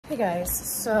Hey guys,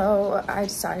 so I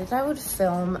decided I would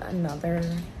film another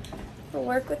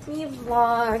work with me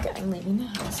vlog. I'm leaving the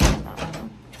house right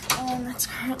now. It's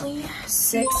currently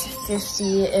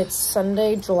 6:50. It's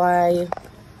Sunday, July,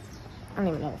 I don't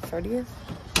even know, 30th,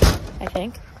 I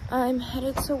think. I'm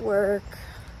headed to work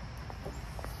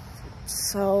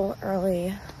so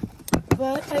early,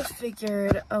 but I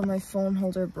figured, oh, my phone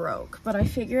holder broke, but I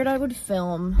figured I would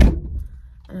film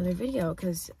another video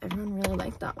because everyone really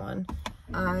liked that one.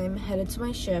 I'm headed to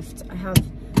my shift. I have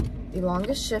the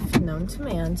longest shift known to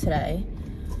man today.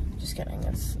 Just kidding,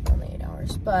 it's only 8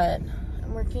 hours, but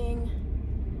I'm working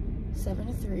 7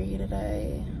 to 3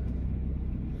 today.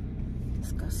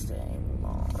 Disgusting,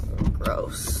 long,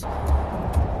 gross.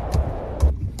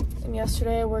 And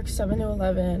yesterday I worked 7 to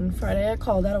 11. Friday I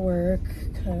called out of work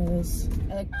because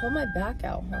I like pulled my back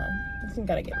out, huh? I think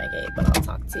I gotta get my gate, but I'll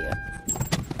talk to you.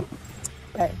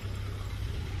 Okay.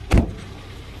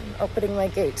 Opening my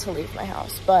gate to leave my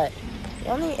house, but the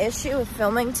only issue with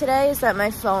filming today is that my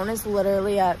phone is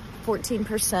literally at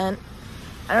 14%.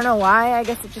 I don't know why. I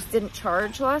guess it just didn't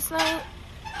charge last night.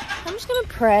 I'm just gonna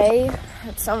pray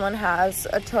that someone has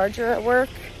a charger at work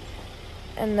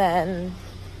and then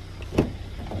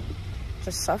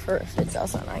just suffer if it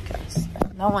doesn't, I guess.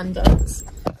 No one does.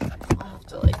 I'll have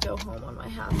to like go home on my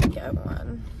half and get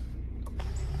one.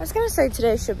 I was gonna say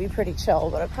today should be pretty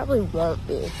chill, but it probably won't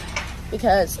be.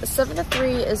 Because 7 to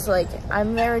 3 is like,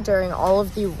 I'm there during all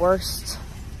of the worst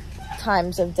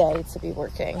times of day to be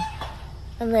working.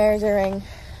 I'm there during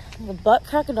the butt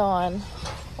crack of dawn,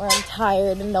 where I'm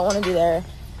tired and don't want to be there.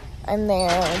 I'm there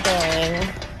during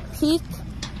peak.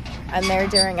 I'm there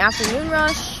during afternoon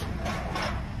rush.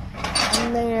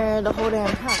 I'm there the whole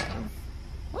damn time.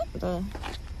 What the?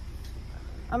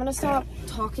 I'm gonna stop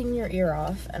talking your ear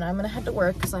off, and I'm gonna head to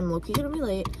work because I'm low-key gonna be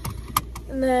late.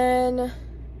 And then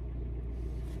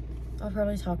I'll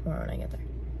probably talk more when I get there.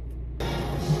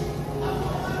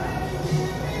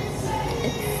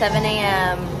 It's 7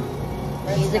 a.m.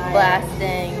 Music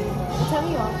blasting. What time are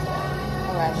you off today?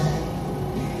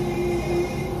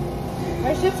 11.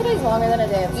 My shift today's longer than a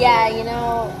day of school. Yeah, you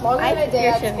know, longer than a day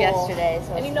your at shift school. yesterday.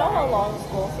 So and you know how long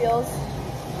school feels?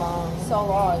 long. So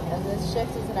long. And this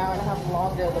shift is an hour and a half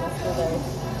longer than a school day.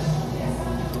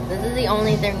 This is the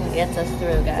only thing that gets us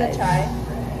through, guys. Is it chai?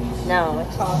 No,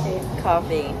 it's Coffee.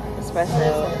 coffee,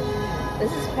 espresso.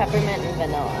 This is peppermint and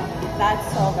vanilla. That's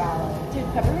so valid.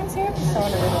 Dude, peppermint syrup is so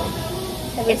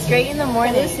underrated. It's great in the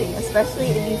morning, especially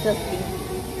if you feel sleepy.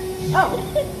 Oh.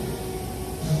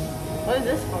 What is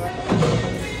this for?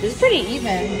 This is pretty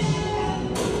even.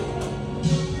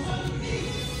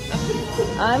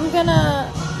 I'm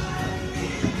gonna...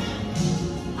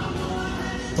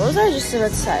 What was I just about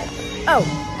to say? Oh,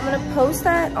 I'm gonna post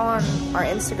that on our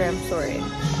Instagram story.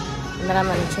 And then I'm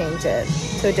gonna change it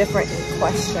to a different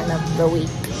question of the week.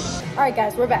 All right,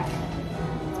 guys, we're back.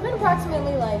 It's been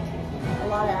approximately like a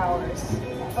lot of hours.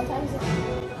 What time is it?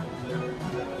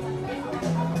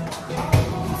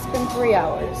 It's been 3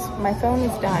 hours. My phone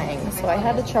is dying, so I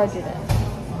had to charge it in.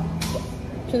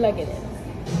 Plug it in.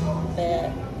 But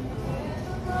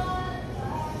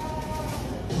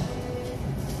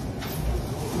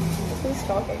who's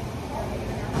talking?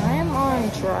 I am on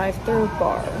drive-through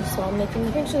bar, so I'm making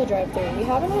the picture of the drive-through. We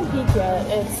haven't had peak yet.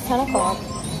 It's 10 o'clock.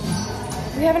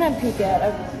 We haven't had peak yet.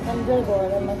 I'm really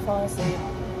bored. I'm like falling asleep.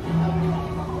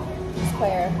 It's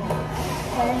Claire.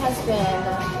 Claire has been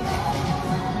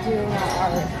doing my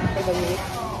art for the week.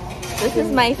 This is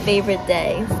my favorite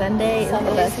day. Sunday is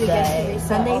the best day.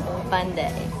 Sunday, fun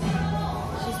day.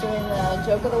 She's doing the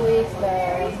joke of the week.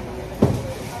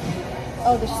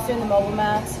 She's doing the mobile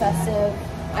maps, festive.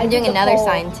 I'm doing another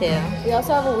sign too. We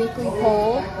also have a weekly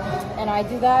poll, and I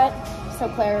do that, so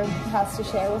Claire has to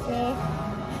share with me.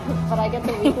 But I get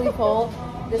the weekly poll.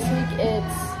 This week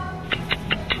it's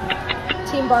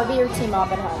Team Barbie or Team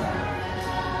Oppenheimer.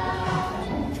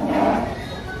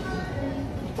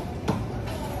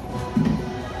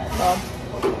 Well,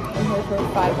 I'm here for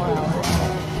 5 more hours.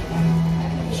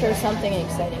 I'm sure something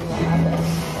exciting will happen,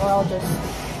 or I'll just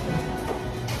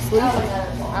sleep. I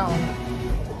don't know.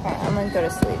 Alright, I'm gonna go to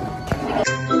sleep.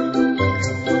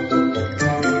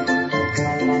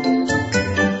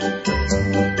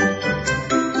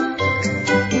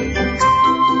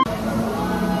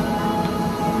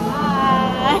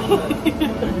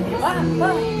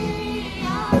 Bye.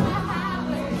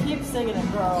 Keep singing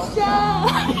it, girl.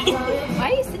 Why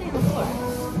are you sitting on the floor?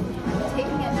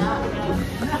 Taking a nap.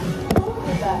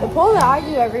 The poll that I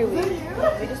do every week,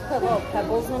 we just put little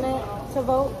pebbles in it to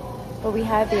vote, but we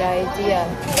had the idea.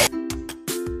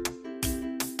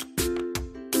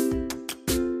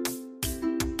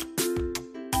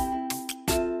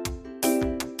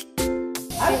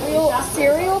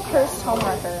 Serial cursed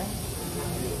homeworker.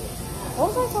 What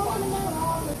was I talking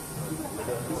about?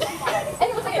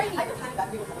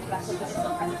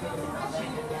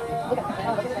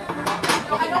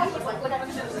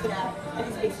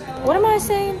 What am I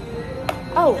saying?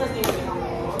 Oh,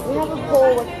 we have a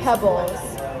bowl with pebbles.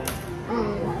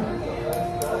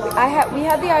 We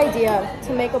had the idea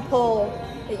to make a bowl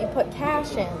that you put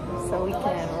cash in so we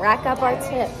can rack up our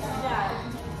tips.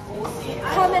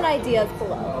 Comment ideas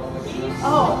below.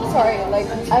 Oh, sorry, like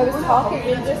I was talking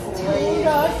and this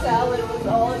tuna salad was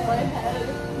all in my head.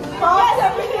 Yes,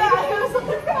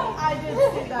 I did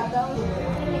see that. That was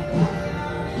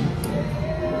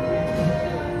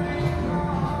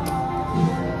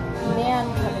man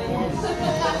coming in.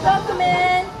 Welcome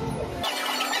in.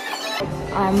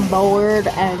 I'm bored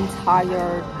and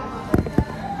tired.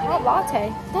 Hot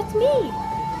latte. That's me.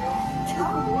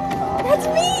 That's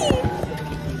me.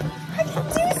 I can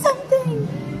do something.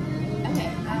 Okay,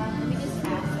 let me just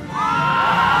ask.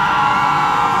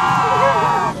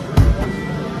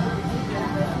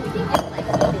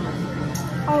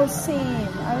 Oh, same.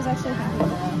 I was actually thinking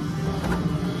that.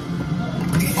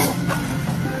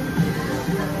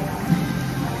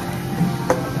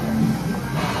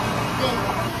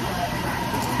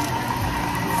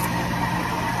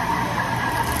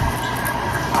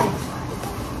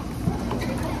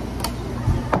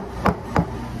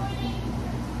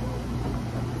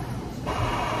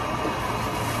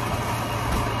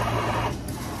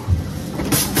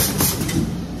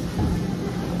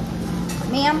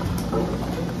 Ma'am?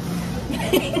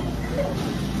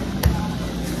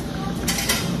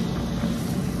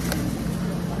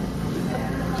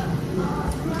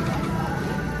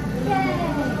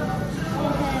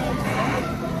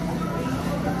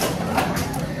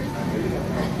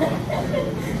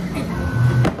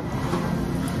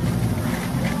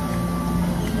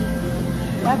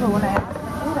 Yeah, but when I asked for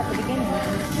food at the beginning,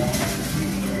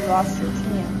 you lost your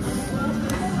chance.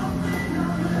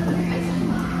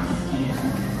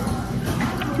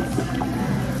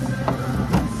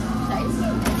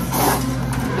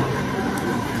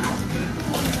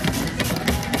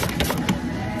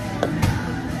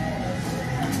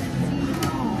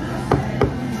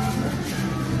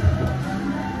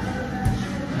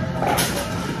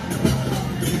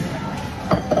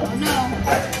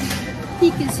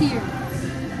 Peak is here.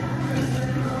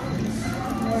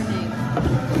 Morning.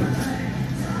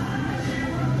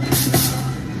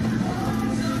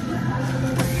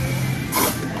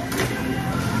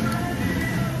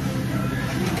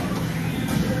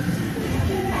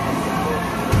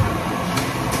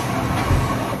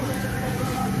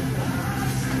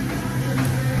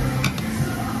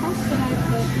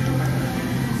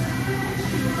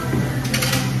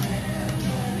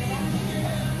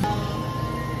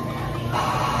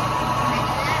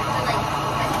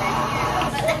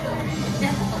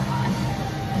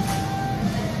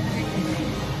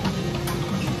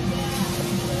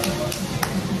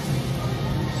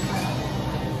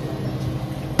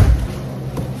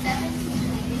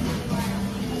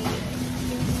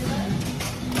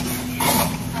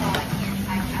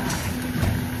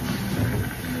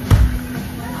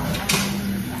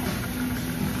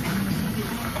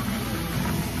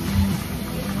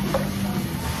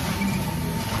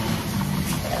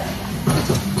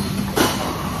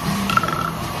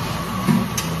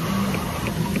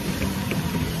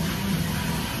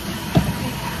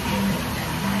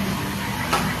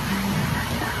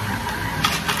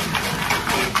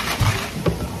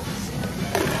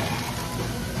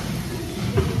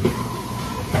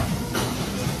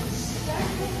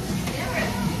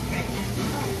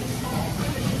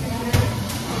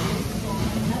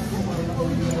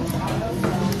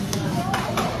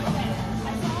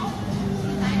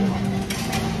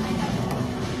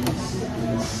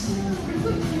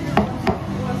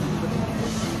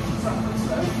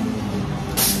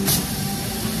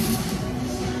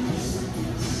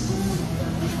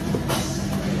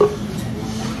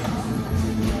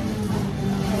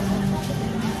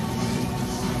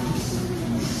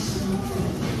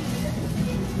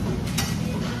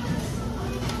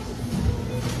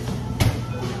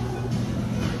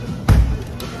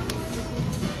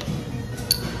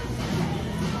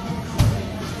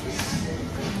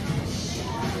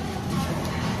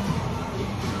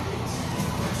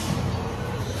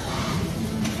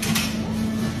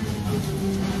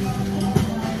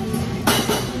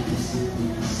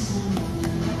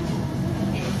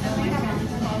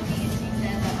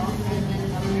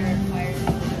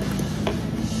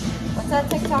 That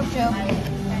TikTok joke.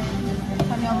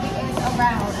 When you'll be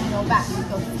around and go back and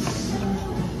go.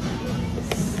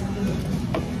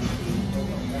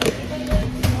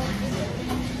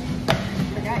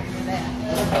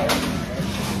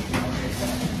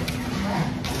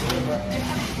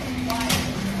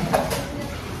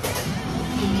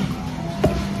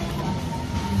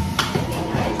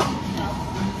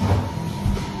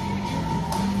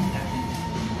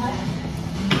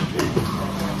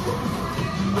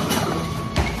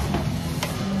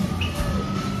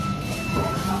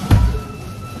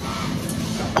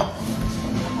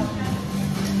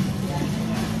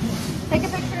 Take a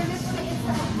picture of this one.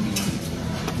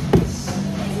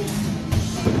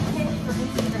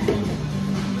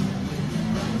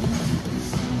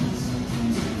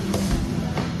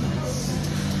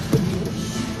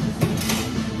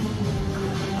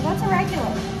 Oh, that's a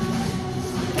regular.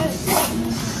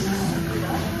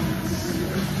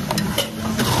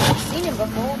 I've seen him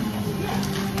before.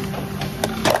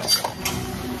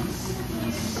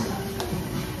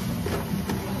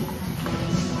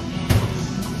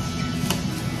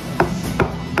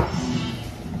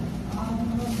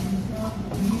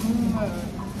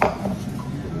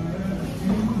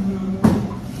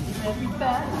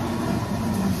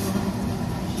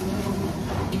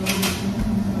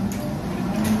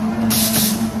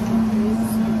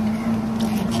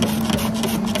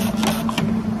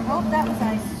 Oh, that was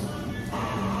nice.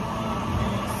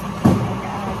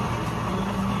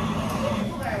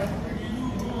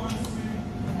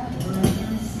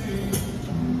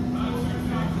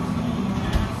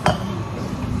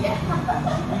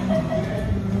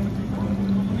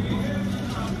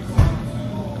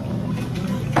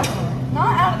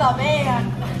 Not out of the van.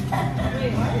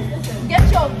 Get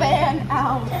your van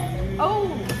out.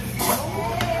 Oh.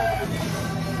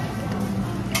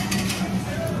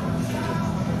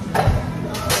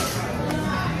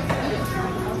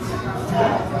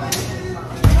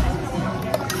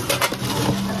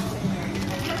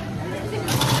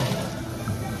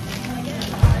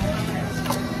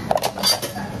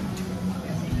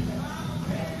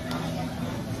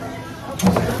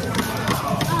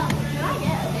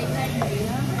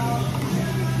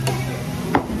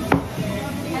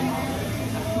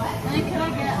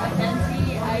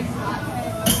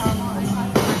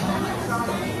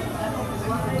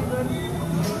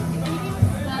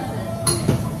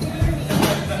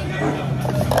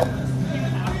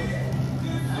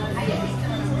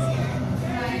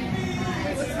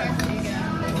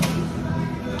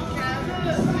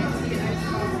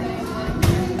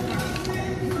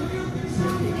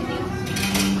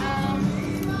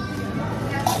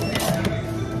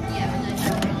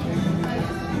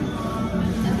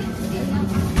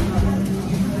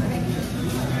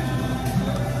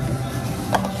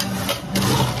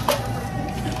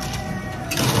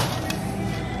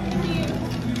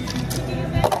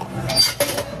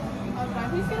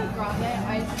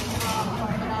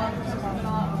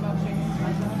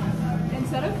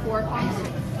 Instead of 4 pumps.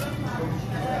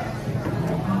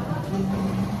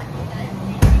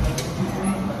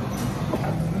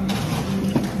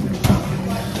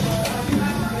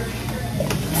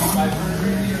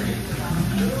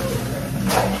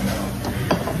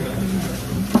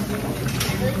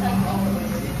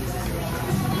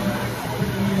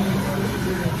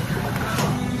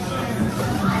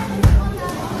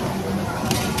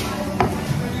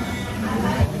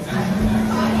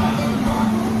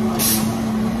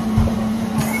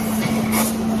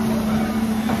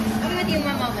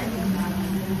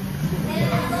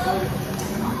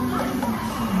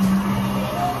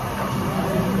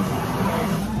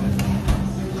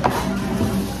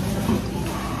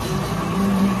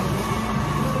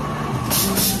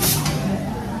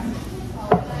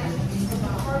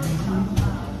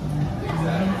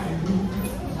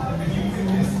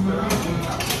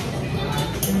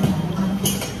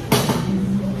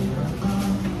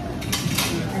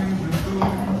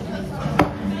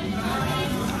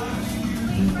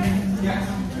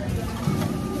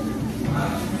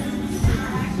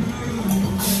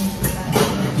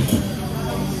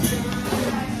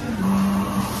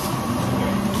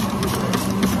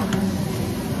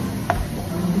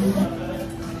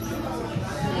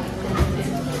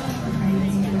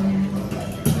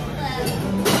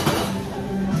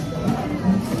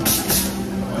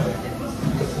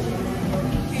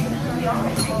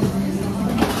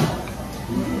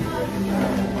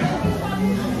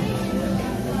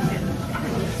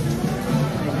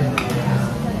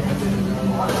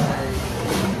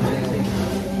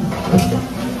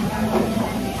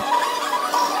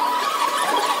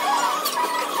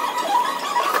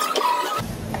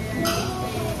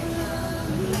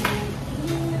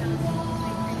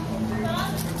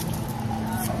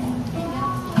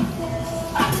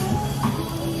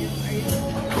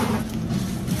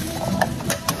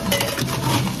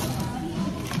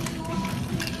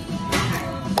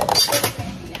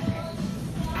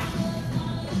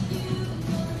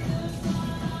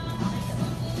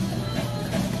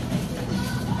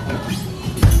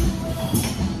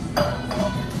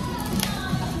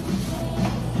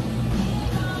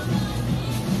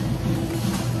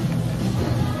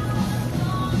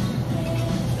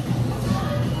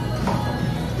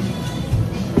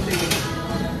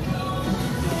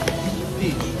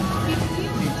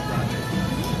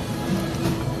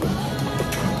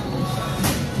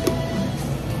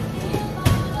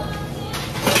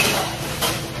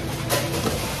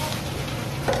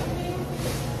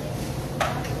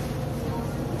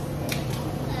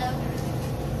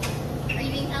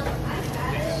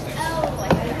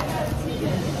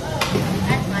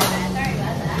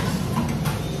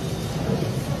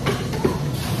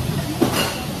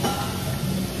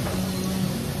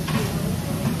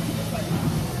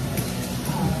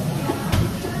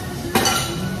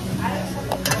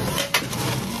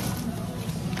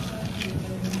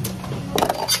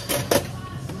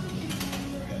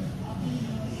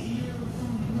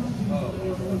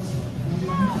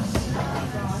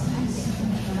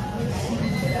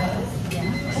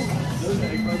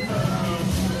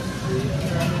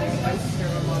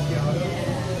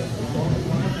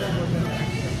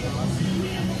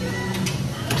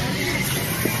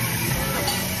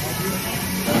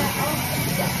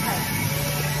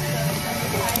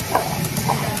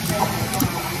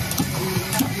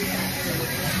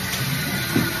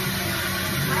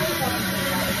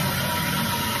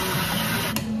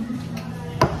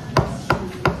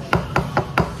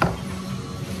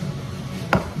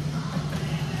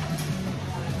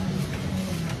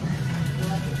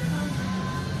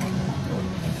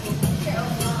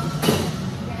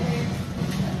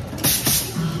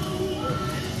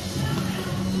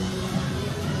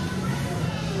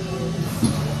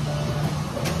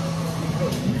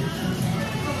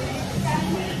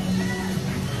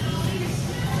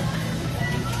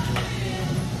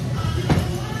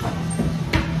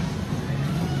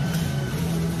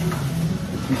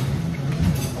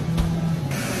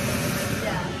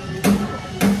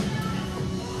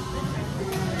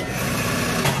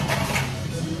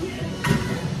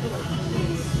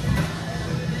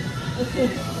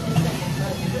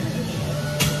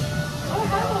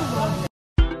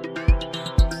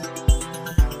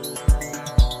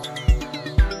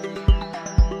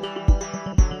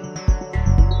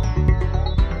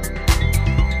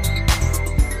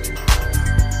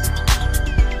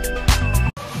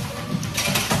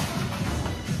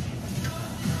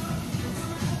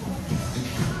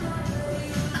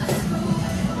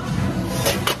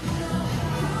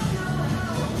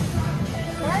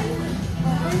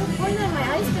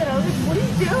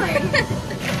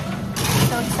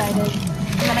 excited.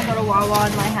 I'm gonna go to Wawa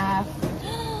in my half.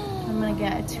 I'm gonna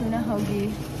get a tuna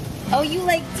hoagie. Oh, you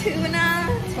like tuna?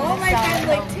 Oh, my friends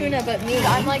like tuna, but me. Dude,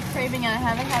 I'm like craving it. I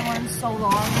haven't had one in so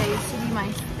long. They used to be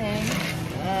my thing.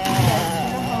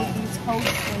 Tuna hoagies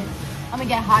toasted. I'm gonna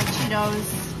get hot Cheetos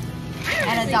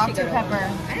and a Dr.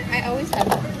 Pepper. I always have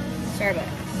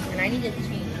Starbucks, and I need to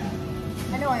change.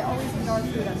 I know, I always eat dog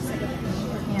food. I'm sick of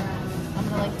it. Yeah. I'm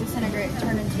gonna like disintegrate and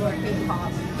turn into a big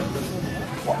pop.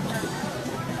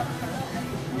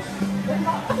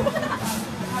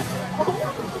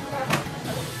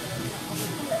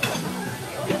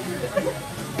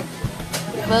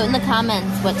 Vote in the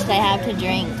comments, what should I have to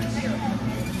drink?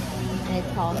 And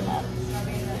it's all up.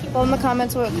 Vote in the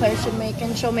comments what Claire should make,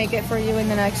 and she'll make it for you in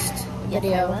the next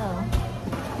video. Yes,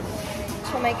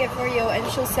 I She'll make it for you,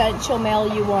 and she'll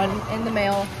mail you one in the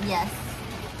mail, will. Yes.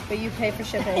 but you pay for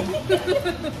shipping.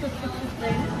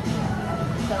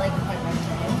 But like